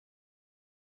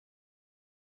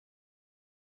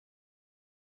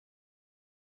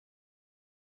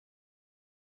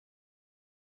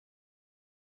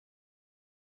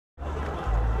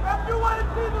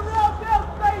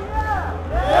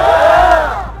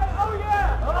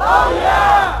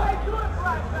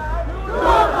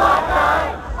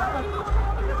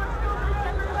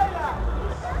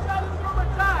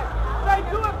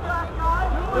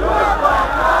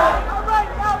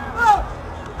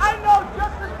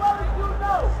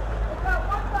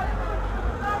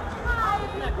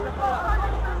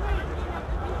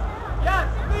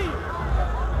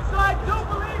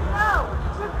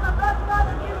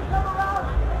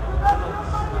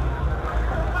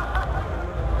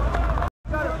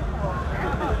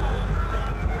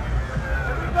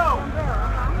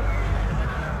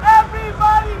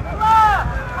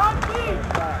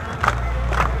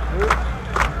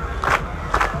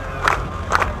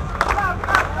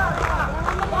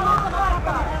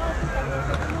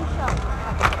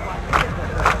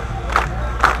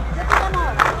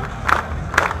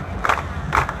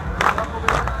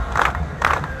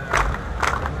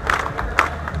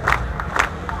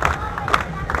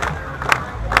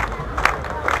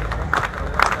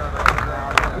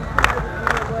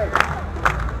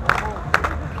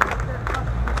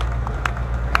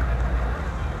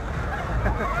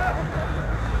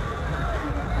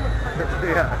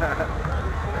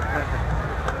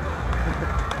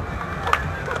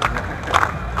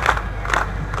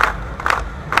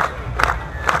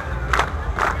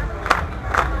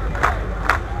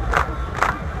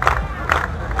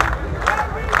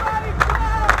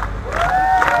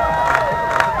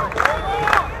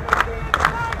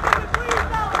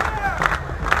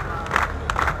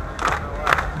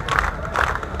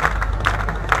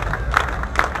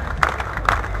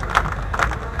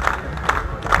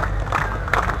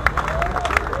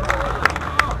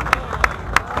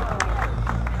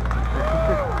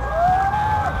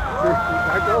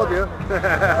I told you.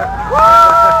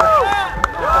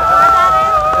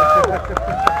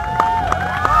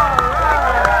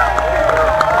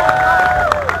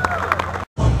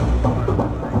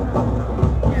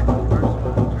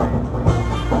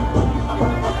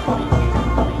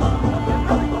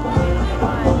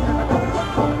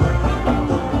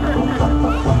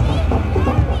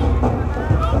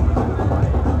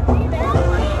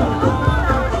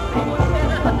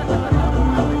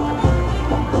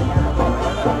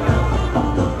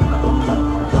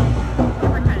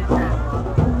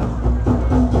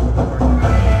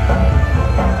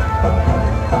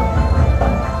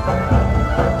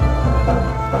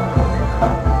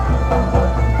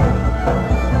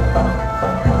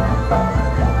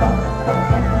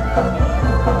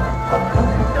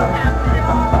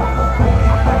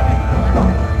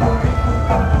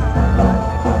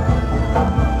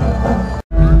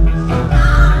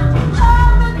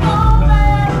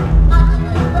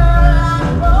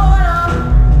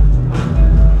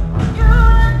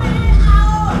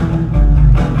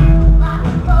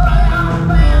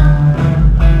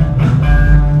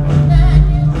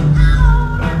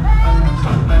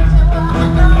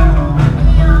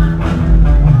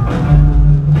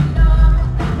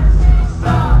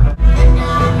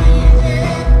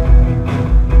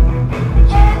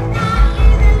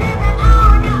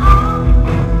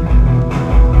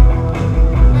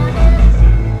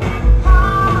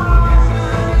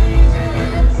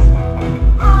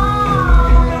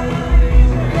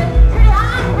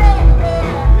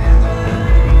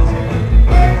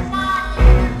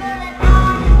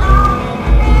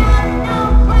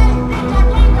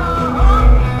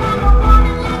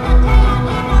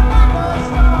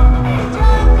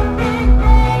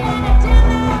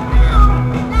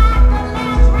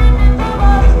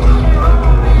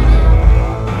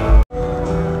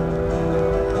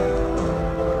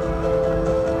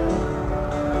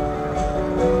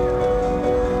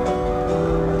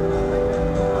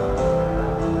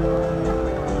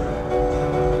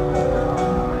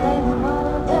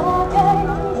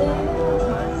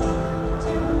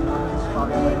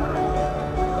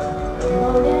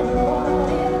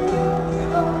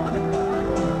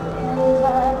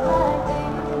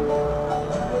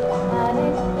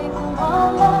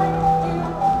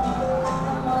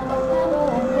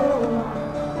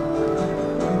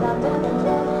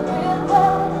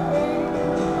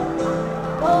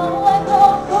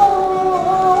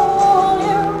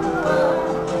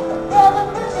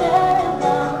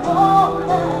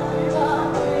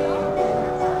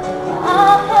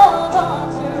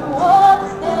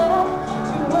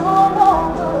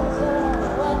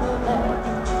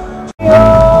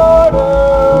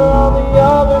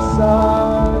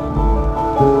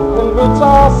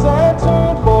 Toss and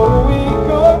turn for a week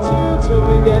or two till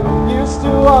we get used to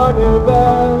our new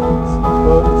beds.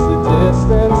 But it's the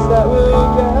distance that will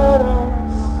get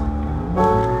us.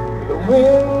 The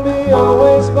wind be away.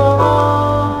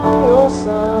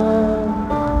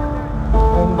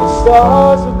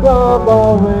 stars above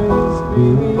always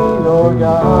be your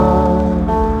guide.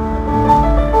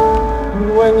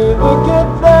 When you look at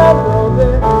that road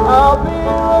that I'll be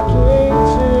looking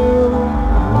to,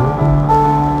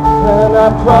 and I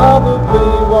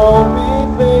probably won't be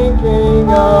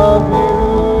thinking of you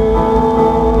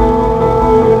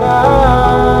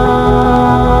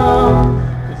now,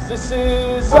 'cause this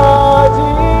is our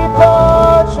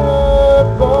departure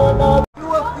for nothing. Do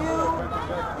a few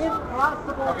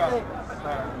impossible things.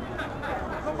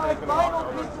 For my final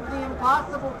piece of the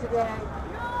impossible today,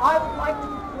 I would like to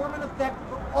perform an effect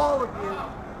for all of you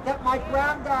that my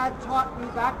granddad taught me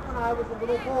back when I was a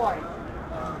little boy.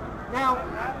 Now,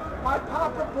 my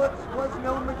Papa Butts was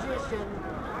no magician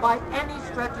by any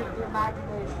stretch of the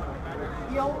imagination.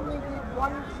 He only did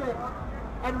one trick,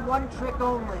 and one trick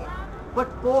only. But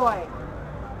boy,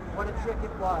 what a trick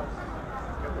it was.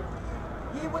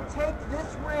 He would take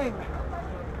this ring,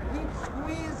 he'd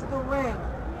squeeze the ring,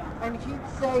 and he'd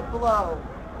say, blow.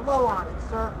 Blow on it,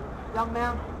 sir. Young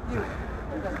man, you.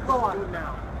 Just blow on it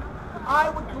now. I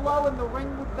would blow and the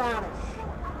ring would vanish.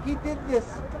 He did this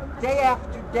day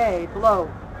after day, blow.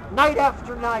 Night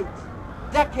after night.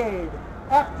 Decade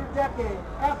after decade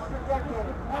after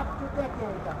decade after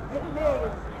decade. It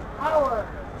made our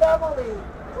family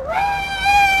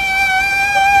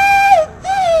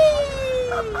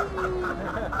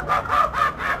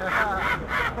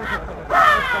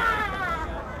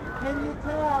Can you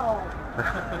tell?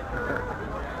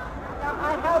 Now,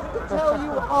 I have to tell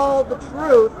you all the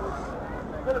truth.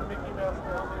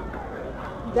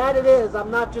 That it is.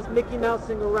 I'm not just Mickey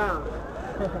Mousing around.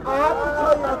 I have to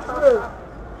tell you the truth.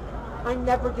 I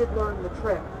never did learn the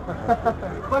trick.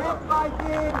 But if I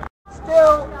did,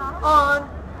 still on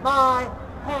my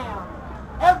hand.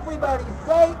 Everybody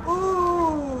say,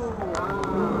 ooh.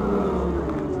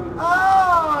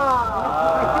 Ah.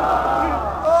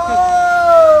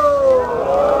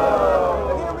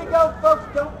 Oh. Here we go, folks.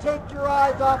 Don't take your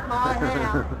eyes off my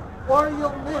hand, or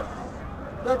you'll miss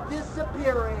the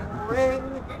disappearing ring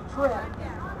trick.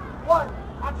 One.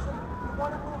 Actually, you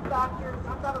want to move back here?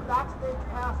 I've got a backstage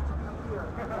pass to be here.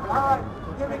 All right,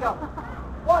 here we go.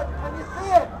 One. Can you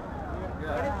see it?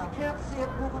 And if you can't see it,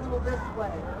 move a little this way.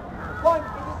 One,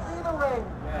 can you see the ring?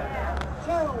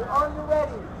 Two, are you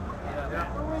ready?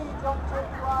 Three, don't take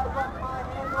your eyes off my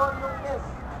hand or you'll miss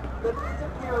the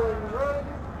disappearing ring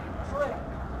trick.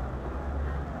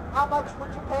 How much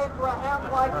would you pay for a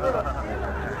hand like this?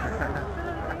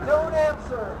 Don't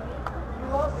answer. You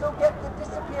also get the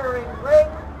disappearing ring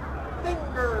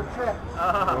finger trick.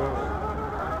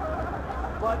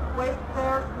 But wait,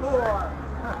 there's more.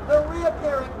 The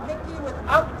reappearing pinky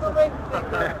without the ring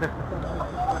finger.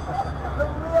 The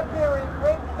reappearing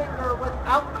ring finger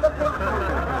without the pinky.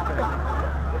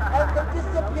 And the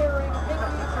disappearing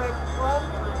pinky trick from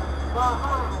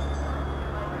behind.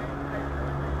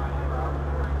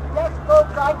 Yes,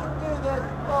 folks, I can do this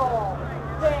all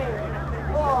day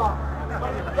long.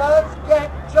 But it does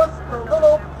get just a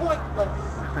little pointless.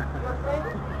 You think?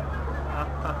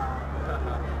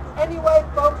 Anyway,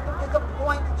 folks, there is a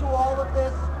point to all of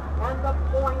this, and the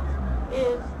point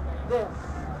is this.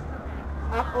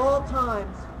 At all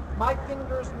times, my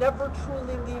fingers never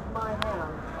truly leave my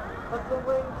hand, but the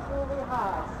ring truly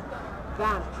has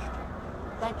vanished.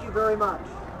 Thank you very much.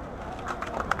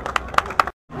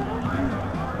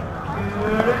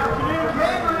 Good afternoon,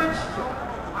 Cambridge!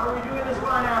 How are we doing this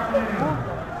fine afternoon?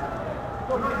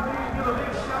 We'd like to give a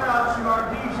big shout out to our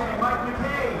DJ, Mike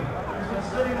McKay, who's been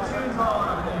spinning the tunes all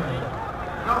afternoon.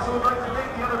 We also would like to thank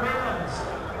the other bands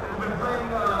who've been playing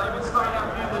this fine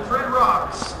afternoon, the Dread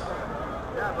Rocks,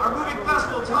 our movie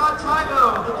festival, Todd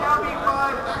Tybo, the Down